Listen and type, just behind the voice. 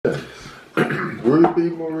Ruby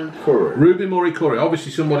Murray curry. Ruby Murray curry.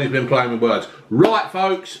 Obviously somebody's been playing with words. Right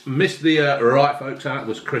folks, missed the right folks out.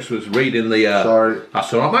 Was Chris was reading the... Sorry.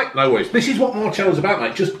 That's alright mate, no worries. This is what my channel's about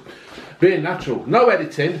mate, just being natural. No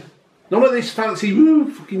editing. None of this fancy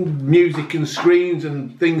fucking music and screens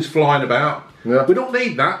and things flying about. Yeah. We don't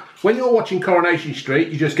need that. When you're watching Coronation Street,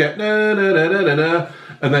 you just get na na na na na na,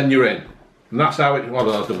 and then you're in. And that's how it.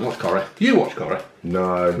 Well, I don't watch Corrie. Do you watch Corrie?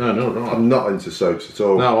 No. No. I'm not into soaps at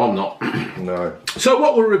all. No, I'm not. No. So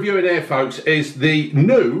what we're reviewing here, folks, is the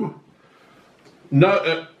new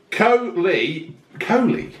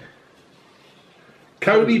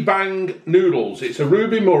Coley Bang Noodles. It's a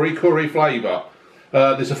Ruby Murray curry flavour.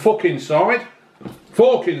 There's a fork inside.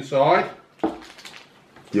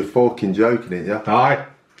 You're fucking joking it, yeah? Aye.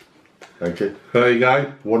 Thank you. There you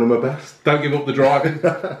go. One of my best. Don't give up the driving.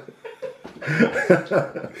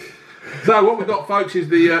 So what we've got, folks, is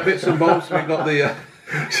the bits and bobs. We've got the...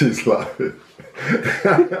 She's laughing.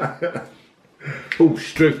 Oh,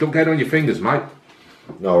 Struth, don't get it on your fingers, mate.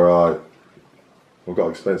 Alright. We've got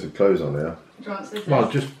expensive clothes on here. Do you want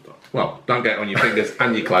scissors? Well, don't get it on your fingers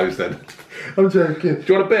and your clothes then. I'm joking. Do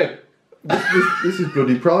you want a bib? This is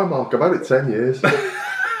bloody Primark. I've had it 10 years.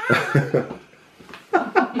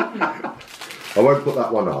 I won't put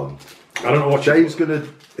that one on. I don't know what Dave's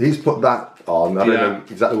he's put that on. I don't know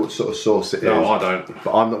exactly what sort of sauce it is. No, I don't.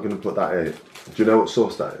 But I'm not going to put that in. Do you know what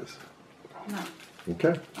sauce that is? No.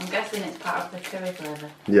 Okay. I'm guessing it's part of the curry flavour.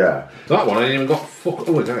 Yeah. That one ain't even got fuck.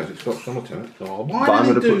 Oh, it has. It's got something in it. Oh, why But I'm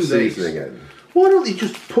do going they to do put this? seasoning in. Why don't they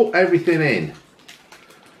just put everything in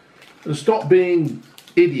and stop being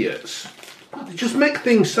idiots? They just make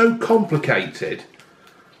things so complicated,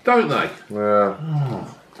 don't they? Yeah.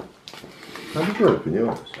 Oh. Have you open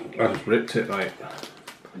yours? I just ripped it, mate.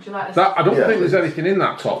 Would you like this? That, I don't Yeah, think there's anything in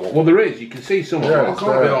that top one. Well, there is. You can see some of it. I it's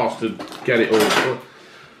can't be there. asked to get it all.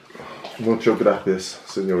 Mucho gracias,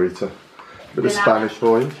 señorita. Bit of Yeah. Spanish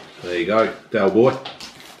for you. There you go, Del boy. Do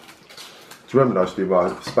you remember when I used to do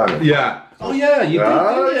my Spanish? Yeah. Oh yeah, you did,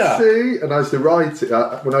 didn't you? See, and I used to write it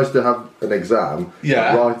when I used to have an exam.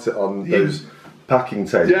 Yeah. I'd write it on those packing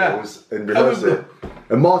tables Yeah. and rehearse it.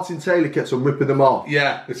 And Martin Taylor kept on ripping them off.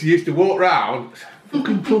 Yeah, because he used to walk round.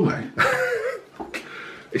 Fucking plummy.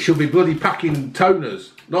 It should be bloody packing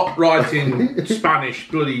toners, not writing Spanish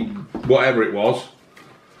bloody whatever it was.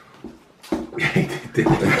 And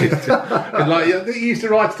like, I think he used to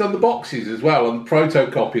write it on the boxes as well, on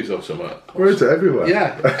protocopies or something. Wrote it everywhere.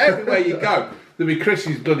 Yeah, everywhere you go. There'll be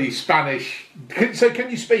Chris's bloody Spanish. So can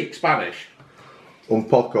you speak Spanish? Un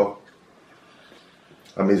poco.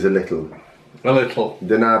 That means a little. A little.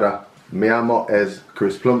 De nada. Mi amo es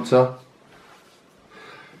Chris Plumpton.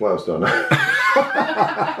 What else do I know?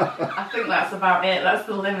 I think that's about it. That's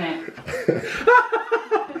the limit.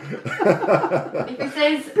 If it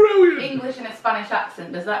says Brilliant. English in a Spanish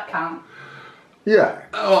accent, does that count? Yeah.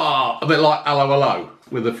 Oh, a bit like hello, hello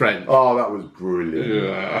with the French. Oh, that was brilliant.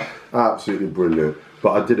 Yeah. Absolutely brilliant.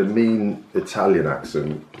 But I did a mean Italian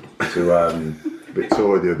accent to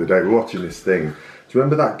Victoria the other day. We're watching this thing. Do you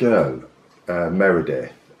remember that girl,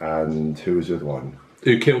 Meredith, and who was the other one?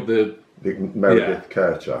 Who killed the... Meredith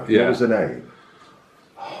Kircher. Yeah. What was her name?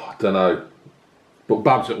 I don't know. But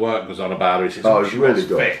Babs at work was on about her. He says, Oh, she it's really was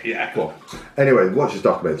good. fit. Yeah, go on. Anyway, watch this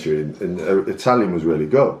documentary, and Italian was really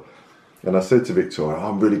good. And I said to Victoria,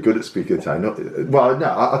 I'm really good at speaking Italian. Well, no,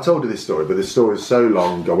 I told her this story, but this story is so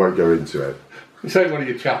long, I won't go into it. It's ain't one of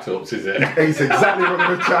your chat-ups, is it? It's exactly one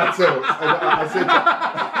of the chat ups.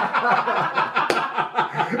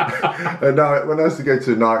 And now, when I used to go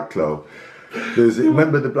to a nightclub,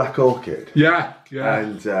 remember the Black Orchid? Yeah, yeah.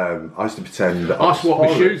 And I used to pretend that I swapped my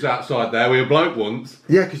foreign. shoes outside there with a bloke once.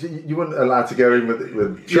 Yeah, because you weren't allowed to go in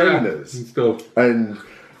with trainers. Yeah, and stuff. And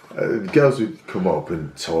girls would come up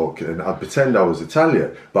and talk, and I'd pretend I was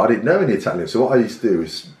Italian, but I didn't know any Italian. So what I used to do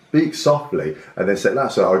is speak softly and then say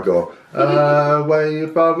that. So I'd go, where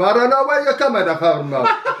you from? I don't know where you're coming from,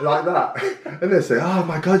 like that. And they say, oh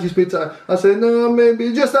my God, you speak Italian. I say, no,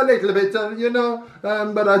 maybe just a little bit, you know,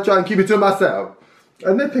 but I try and keep it to myself.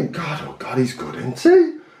 And they think, God, oh God, he's good, isn't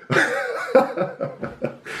he?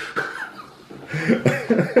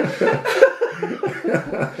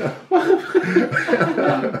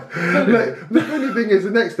 The funny thing is,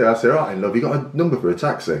 the next day I say, right, love, you got a number for a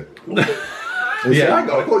taxi? And he said, hang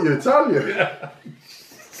on, I thought you were Italian. Yeah.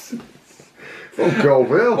 Oh, God,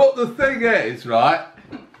 Will. But the thing is, right,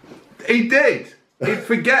 he did. He'd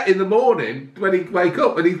forget in the morning when he'd wake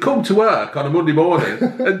up, and he'd come to work on a Monday morning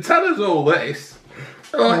and tell us all this.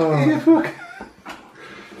 Like, yeah, fuck.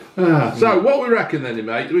 So, what we reckon then,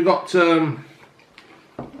 mate? We got, It's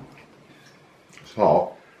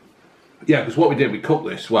hot. Yeah, because what we did, we cooked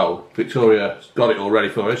this. Well, Victoria got it all ready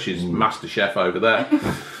for us. She's master chef over there.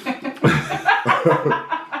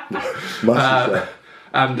 Massive chef.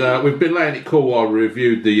 And we've been letting it cool while we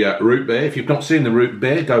reviewed the root beer. If you've not seen the root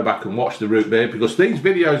beer, go back and watch the root beer, because these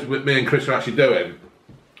videos that me and Chris are actually doing,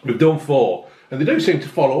 we've done 4. And they do seem to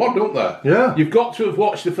follow on, don't they? Yeah. You've got to have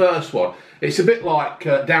watched the first one. It's a bit like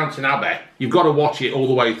Downton Abbey. You've got to watch it all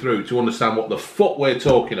the way through to understand what the fuck we're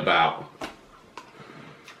talking about.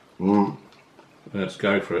 Let's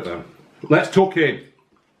go for it then. Let's tuck in.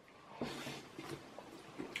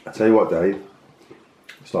 I tell you what, Dave,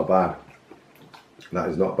 it's not bad. That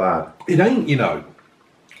is not bad. It ain't, you know.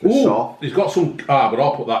 It's soft. It's got some... but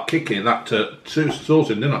I'll put that kick in, that sauce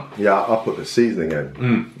in, didn't I? Yeah, I'll put the seasoning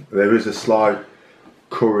in. There is a slight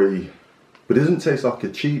curry, but it doesn't taste like a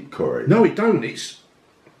cheap curry. No, it don't. It's...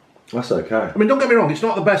 That's okay. I mean, don't get me wrong, it's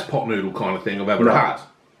not the best pot noodle kind of thing I've ever No. had.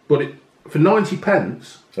 But it, for 90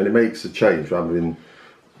 pence... And it makes a change rather than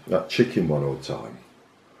that chicken one all the time.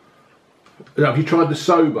 Have you tried the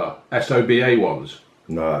soba, SOBA ones?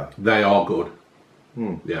 No. They are good.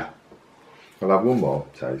 Yeah. I'll have one more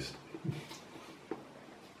taste.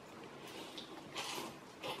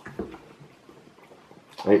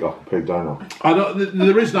 I eat like a pig, don't I? I don't,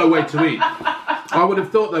 there is no way to eat. I would have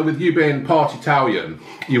thought though, with you being part Italian,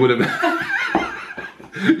 you would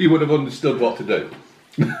have you would have understood what to do.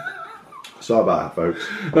 Sorry about that, folks.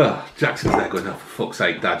 Oh, Jackson's there going, oh, for fuck's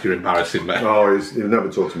sake, Dad, you're embarrassing me. Oh, he'll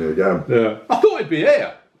never talk to me again. Yeah. I thought he'd be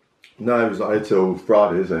here. No, he was not here till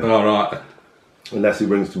Friday, isn't he? All right. Unless he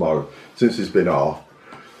rings tomorrow. Since he's been off,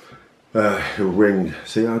 he'll ring,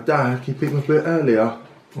 say, oh, Dad, can you pick me up a bit earlier?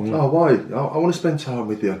 Oh, why? I want to spend time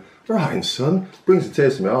with you. Right, son. Brings the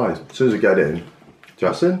tears to my eyes. As soon as I get in,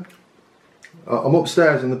 Jackson, I'm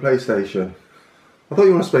upstairs on the PlayStation. I thought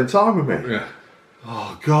you want to spend time with me. Yeah.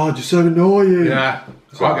 Oh, God, you're so annoying. Yeah.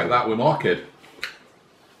 So I get that with my kid.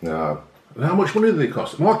 No. And how much money do they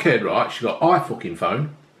cost? My kid, right, she got iFucking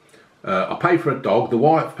phone. I pay for a dog. The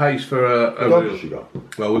wife pays for a What dog has she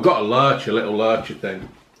got? Well, we've got a lurcher, little lurcher thing.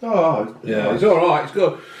 Oh, Yeah, he's all right. It's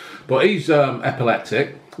good, but he's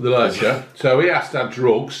epileptic, the lurcher, so he has to have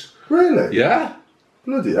drugs. Really? Yeah,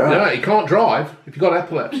 Bloody hell. yeah. He can't drive. If you've got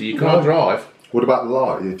epilepsy, you can't drive. What about the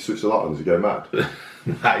light? You switch the light on, does he go mad?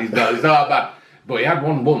 Nah, he's not that bad. But he had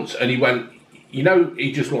one once, and he went. You know,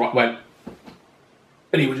 he just like went,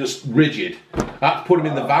 and he was just rigid. I had to put him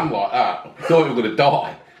in the van like that. I thought he was going to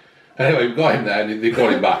die. Anyway, we got him there, and they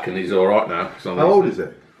got him back, and he's all right now. How old is he?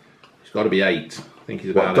 He's got to be 8. I think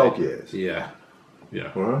he's about What, dog 8. years? Yeah,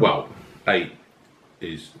 yeah. Right. Well, 8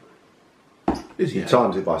 is he? You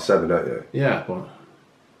times it by 7, don't you? Yeah, but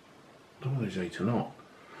I don't know if he's 8 or not.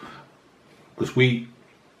 Because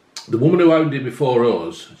the woman who owned it before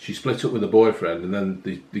us, she split up with a boyfriend, and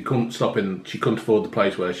then they couldn't stop in. She couldn't afford the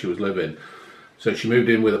place where she was living, so she moved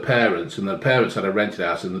in with her parents, and the parents had a rented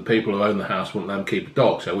house, and the people who owned the house wouldn't let them keep a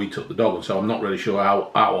dog, so we took the dog. And so I'm not really sure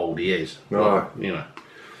how old he is. Right. But, you know,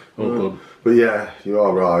 all good. But yeah, you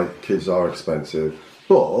are right. Kids are expensive,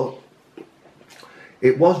 but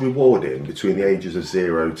it was rewarding between the ages of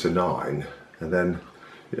 0 to 9, and then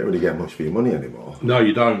you don't really get much for your money anymore. No,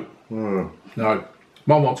 you don't. No.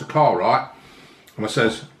 Mum wants a car, right? And I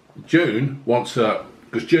says, June wants a...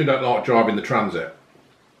 Because June don't like driving the transit,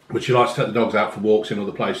 but she likes to take the dogs out for walks in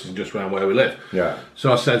other places and just around where we live. Yeah.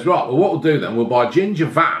 So I says, right, well, what we'll do then, we'll buy a ginger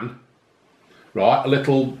van, right? A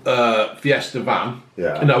little Fiesta van.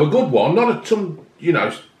 Yeah. No, a good one, not some, you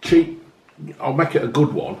know, cheap... I'll make it a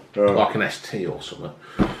good one, like an ST or something.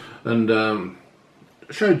 And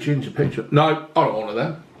show Ginger a picture. No, I don't want one of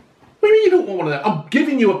them. What do you mean you don't want one of them? I'm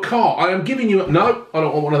giving you a car. I am giving you a... No, I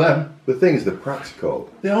don't want one of them. The thing is, they're practical.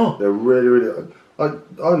 They are. They're really, really... I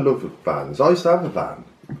love vans. I used to have a van.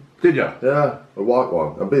 Did you? Yeah, a white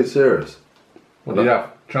one. I'm being serious. What did you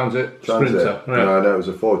have? Transit? Transit. Sprinter? Yeah. No, it was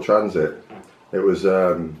a Ford Transit. It was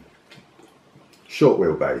short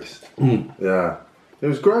wheelbase. Yeah, it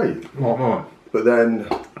was great. What mine? But then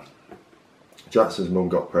Jackson's mum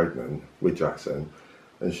got pregnant with Jackson,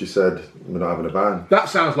 and she said, "We're not having a van." That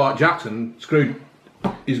sounds like Jackson screwed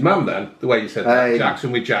his mum then, the way you said that. Hey.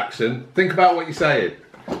 Jackson with Jackson. Think about what you're saying.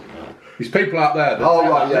 There's people out there that Oh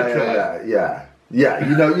take right, that literally. yeah.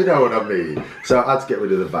 You know what I mean. So I had to get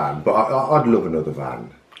rid of the van, but I'd love another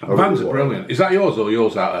van. I Vans really are would. brilliant. Is that yours or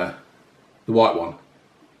yours out there? The white one?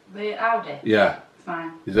 The Audi. Yeah. It's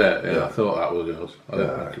fine. Is it? Yeah, Yeah. I thought that was yours. I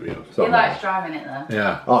didn't think it was yours. It's He not likes mine. driving it though.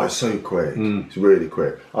 Yeah. Oh, it's so quick. It's really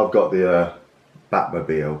quick. I've got the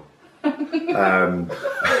Batmobile.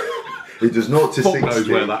 It does not to Fuck 60. knows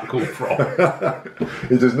where that come from.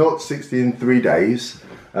 It does not 60 in 3 days.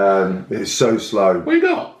 It's so slow. What you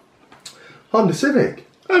got? Honda Civic.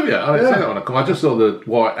 Oh yeah, I didn't see that when I come. I just saw the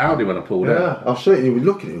white Audi when I pulled in. Yeah, I'll show you. You were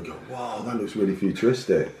looking at it and go, wow, that looks really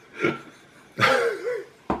futuristic.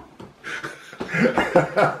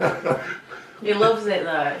 He loves it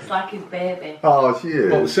though. It's like his baby. Oh, she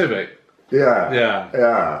is. What, the Civic? Yeah. Yeah.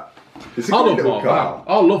 Yeah. It's a I good love little my car. van.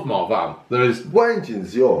 I love my van. There is What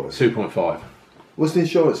engine's yours? 2.5. What's the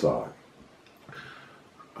insurance like?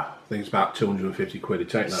 I think it's about 250 quid. It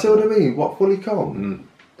take that. See what I mean? What, fully comp?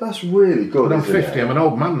 That's really good. But I'm isn't 50. it? I'm an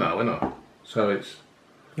old man now, aren't I? So it's.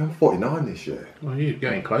 I'm 49 this year. Well, you're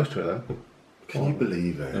getting close to it then. Can you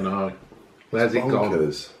believe it? I know. Where's it gone?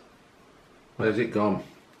 Bonkers. Where's it gone?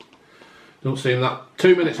 Don't seem that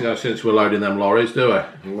 2 minutes ago since we're loading them lorries, do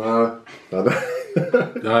we? No. I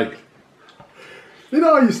don't. No. You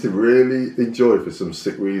know, I used to really enjoy, for some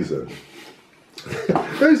sick reason,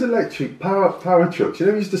 those electric power trucks. You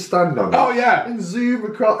know, we used to stand on them. Oh, yeah. And zoom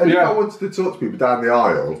across. And if I wanted to talk to people down the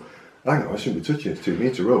aisle, hang on, I shouldn't be touching it. It's 2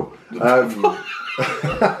 metre rule.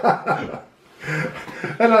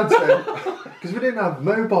 And I'd say, because we didn't have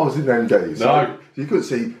mobiles in them days. No. So you couldn't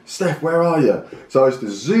see, Steph, where are you? So I used to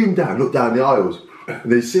zoom down, look down the aisles,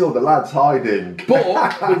 and they see all the lads hiding. But,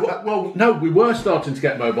 we were starting to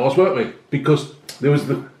get mobiles, weren't we? Because there was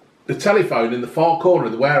the telephone in the far corner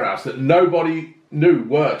of the warehouse that nobody knew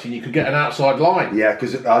worked, and you could get an outside line. Yeah,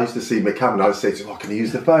 because I used to see McCammon, I would say to him, can you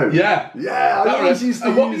use the phone? Yeah. Yeah, I always used to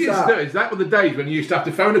and what use you used that. to do is, that were the days when you used to have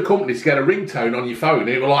to phone a company to get a ringtone on your phone, and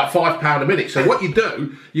it was like £5 a minute. So what you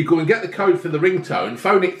do, you go and get the code for the ringtone,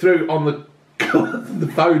 phone it through on the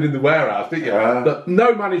phone in the warehouse, didn't you? Yeah. But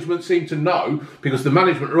no management seemed to know, because the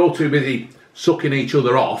management are all too busy sucking each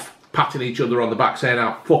other off, patting each other on the back, saying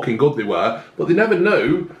how fucking good they were, but they never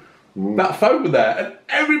knew that phone was there, and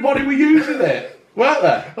everybody were using it. Weren't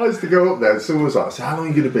there? I used to go up there and someone was like, so how long are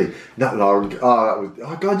you going to be? That long.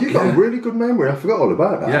 Oh, God, you've got a really good memory. I forgot all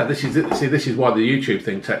about that. Yeah, this is it. See, this is why the YouTube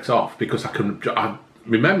thing takes off, because my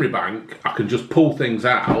memory bank, I can just pull things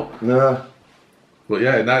out. No. But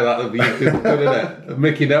yeah, now that'll be good, isn't it?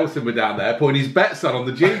 Mickey Nelson were down there putting his bets on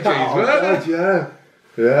the GGs, Oh, weren't they? God,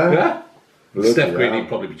 yeah. Yeah. Bloody Steph Green, hell. he'd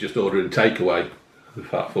probably be just ordering a takeaway. The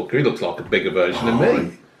fat fucker. He looks like a bigger version of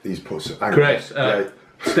me. He's put some... Chris,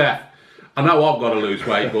 Steph, I know I've got to lose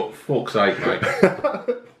weight, but fuck's sake, mate.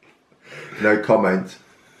 No comment.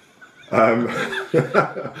 Camera's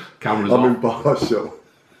I'm on. impartial.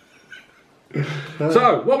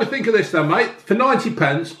 So, what we think of this then, mate? For 90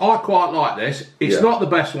 pence, I quite like this. It's Yeah. not the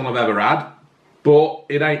best one I've ever had, but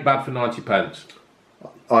it ain't bad for 90 pence.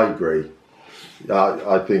 I agree.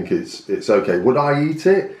 I think it's okay. Would I eat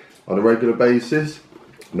it on a regular basis?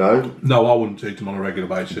 No. No, I wouldn't eat them on a regular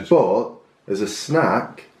basis. But as a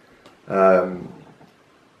snack, and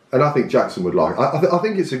I think Jackson would like. I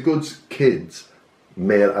think it's a good kids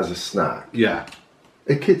meal as a snack. Yeah.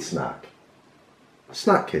 A kid snack.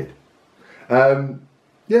 Snack kid. Yeah.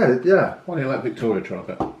 Why don't you let Victoria try a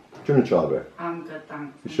bit? Do you want to try a bit? I'm good,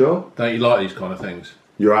 thanks. You sure? Don't you like these kind of things?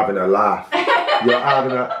 You're having a laugh. You're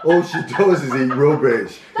having a... All she does is eat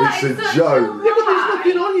rubbish. That It's is a such joke. Yeah, but there's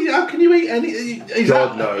nothing on you. How can you eat any?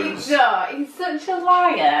 God knows. He's such a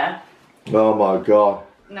liar. Oh my God.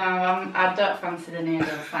 No, I don't fancy the noodles,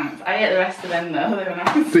 thanks. I ate the rest of them though, they were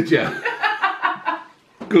nice. Did you?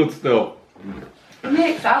 Good stuff. It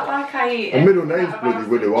makes out like I eat it. Her middle name's bloody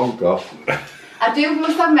Willy Wonka. I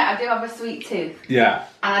must admit, I do have a sweet tooth. Yeah.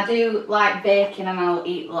 And I do like bacon and I'll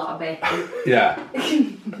eat a lot of bacon. Yeah.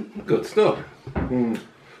 Good stuff.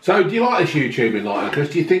 So, do you like this YouTubing, like, Chris?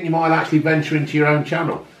 Do you think you might actually venture into your own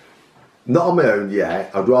channel? Not on my own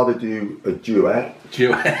yet. I'd rather do a duet.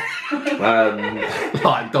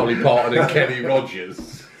 Like Dolly Parton and Kenny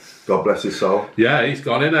Rogers. God bless his soul. Yeah, he's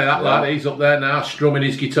gone in there, that lad. He's up there now, strumming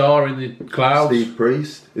his guitar in the clouds. Steve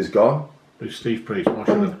Priest is gone. Who's Steve Priest? What's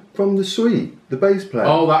your name? From the Suite, the bass player.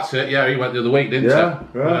 Oh, that's it. Yeah, he went the other week, didn't yeah,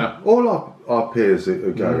 he? right. Yeah. All our peers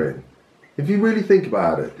are going. If you really think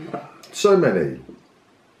about it, so many.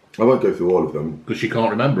 I won't go through all of them. Because you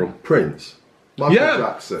can't remember him. Prince, Michael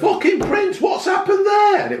Jackson. Fucking Prince, what's happened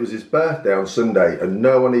there? And it was his birthday on Sunday, and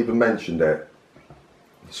no one even mentioned it.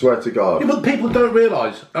 Swear to God. Yeah, but people don't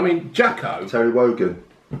realise. I mean, Jacko. Terry Wogan.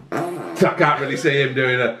 I can't really see him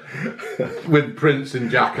doing a with Prince and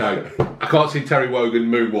Jacko. I can't see Terry Wogan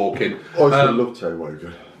moonwalking. I used to love Terry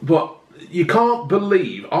Wogan. But you can't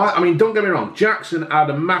believe. I mean, don't get me wrong. Jackson had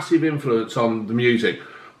a massive influence on the music,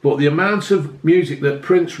 but the amount of music that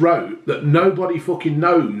Prince wrote that nobody fucking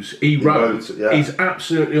knows he wrote is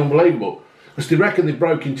absolutely unbelievable. Because they reckon they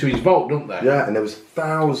broke into his vault, don't they? Yeah, and there was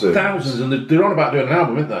thousands. Thousands, and they're on about doing an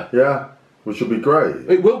album, aren't they? Yeah, which will be great.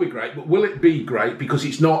 It will be great, but will it be great because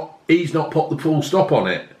he's not put the full stop on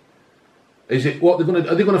it? Is it what they're gonna?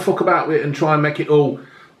 Are they gonna fuck about with it and try and make it all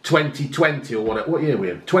 2020 or whatever. What year are we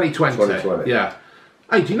in? 2020. 2020. Yeah.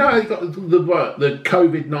 Hey, do you know how they got the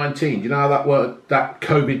COVID-19? Do you know how that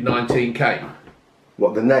COVID-19 came?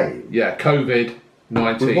 What, the name? Yeah,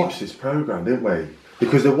 COVID-19. We watched this programme, didn't we?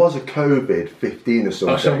 Because there was a COVID-15 or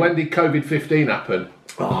something. Oh, so when did COVID-15 happen?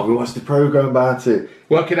 Oh, we watched the programme about it.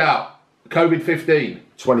 Work it out. COVID-15.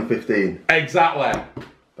 2015. Exactly.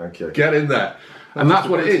 Thank you. Get in there. And that's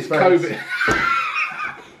what it is. COVID.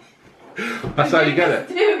 That's how you get it.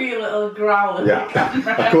 Do your little growl at Yeah. the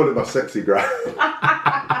camera. I called it my sexy growl.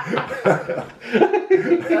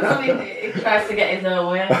 He tries to get his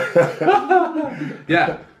own way.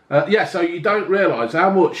 Yeah. Yeah, so you don't realise how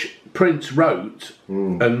much Prince wrote,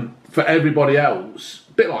 and for everybody else,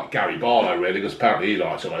 a bit like Gary Barlow, really, because apparently he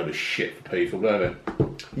likes a load of shit for people, don't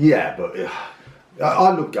he? Yeah, but I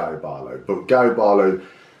love Gary Barlow, but Gary Barlow,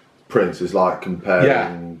 Prince is like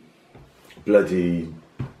comparing bloody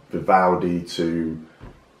Vivaldi to,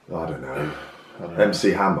 I don't know,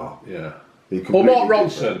 MC Hammer. Yeah. Or Mark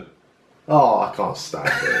Ronson. Oh, I can't stand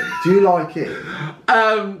him. Do you like him?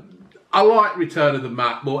 I like Return of the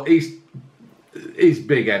Mac, but he's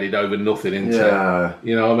big-headed over nothing, isn't Yeah. he?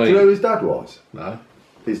 You know what I Do mean? you know who his dad was? No.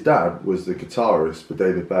 His dad was the guitarist for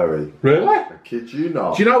David Bowie. Really? I kid you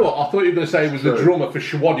not. Do you know what? I thought you were going to say he was the drummer for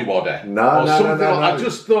Shwaddy Waddy. No, no. I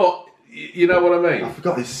just thought, you know what I mean? I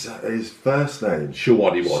forgot his first name. Shwaddy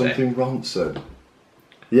Waddy. Something Ronson.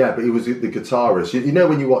 Yeah, but he was the guitarist. You know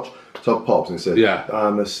when you watch Top Pops and it says, Yeah.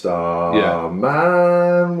 I'm a star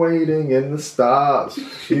man waiting in the stars.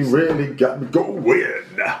 You really got me going.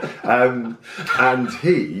 And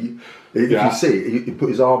he, if you see, he put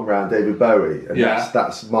his arm around David Bowie, and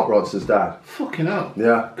that's Mark Ronson's dad. Fucking hell.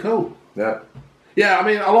 Yeah. Cool. Yeah. Yeah, I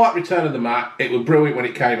mean, I like Return of the Mac. It was brilliant when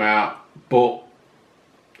it came out, but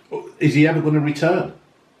is he ever going to return?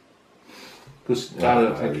 Because I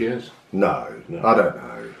don't think he is. No, I don't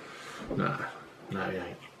know. No, he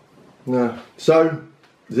ain't. No. So,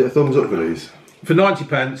 is it a thumbs up for these? For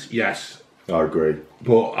 90p, yes. I agree.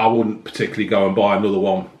 But I wouldn't particularly go and buy another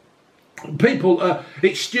one. People,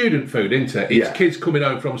 it's student food, isn't it? It's kids coming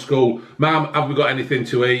home from school. Mum, have we got anything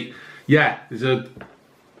to eat? Yeah, there's a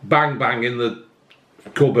bang bang in the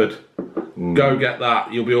cupboard. Go get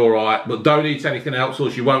that, you'll be alright. But don't eat anything else or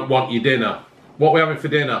you won't want your dinner. What are we having for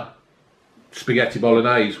dinner? Spaghetti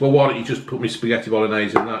bolognese. Well, why don't you just put me spaghetti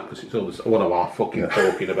bolognese in that? Because it's all this. What am I fucking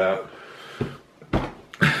talking about?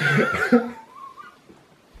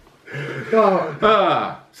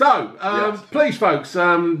 Please, folks,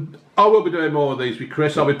 I will be doing more of these with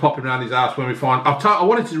Chris. I'll be popping around his house when we find. I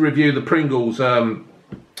wanted to review the Pringles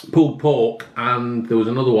pulled pork, and there was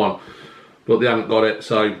another one, but they haven't got it.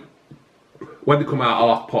 So when they come out,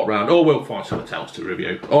 I'll have to pop round, or we'll find something else to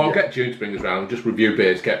review. Or I'll get June to bring us round and just review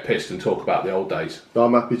beers, get pissed, and talk about the old days.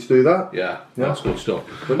 I'm happy to do that. Yeah, that's good stuff.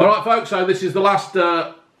 All right, folks. So this is the last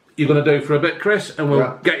you're going to do for a bit, Chris, and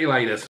we'll get you later.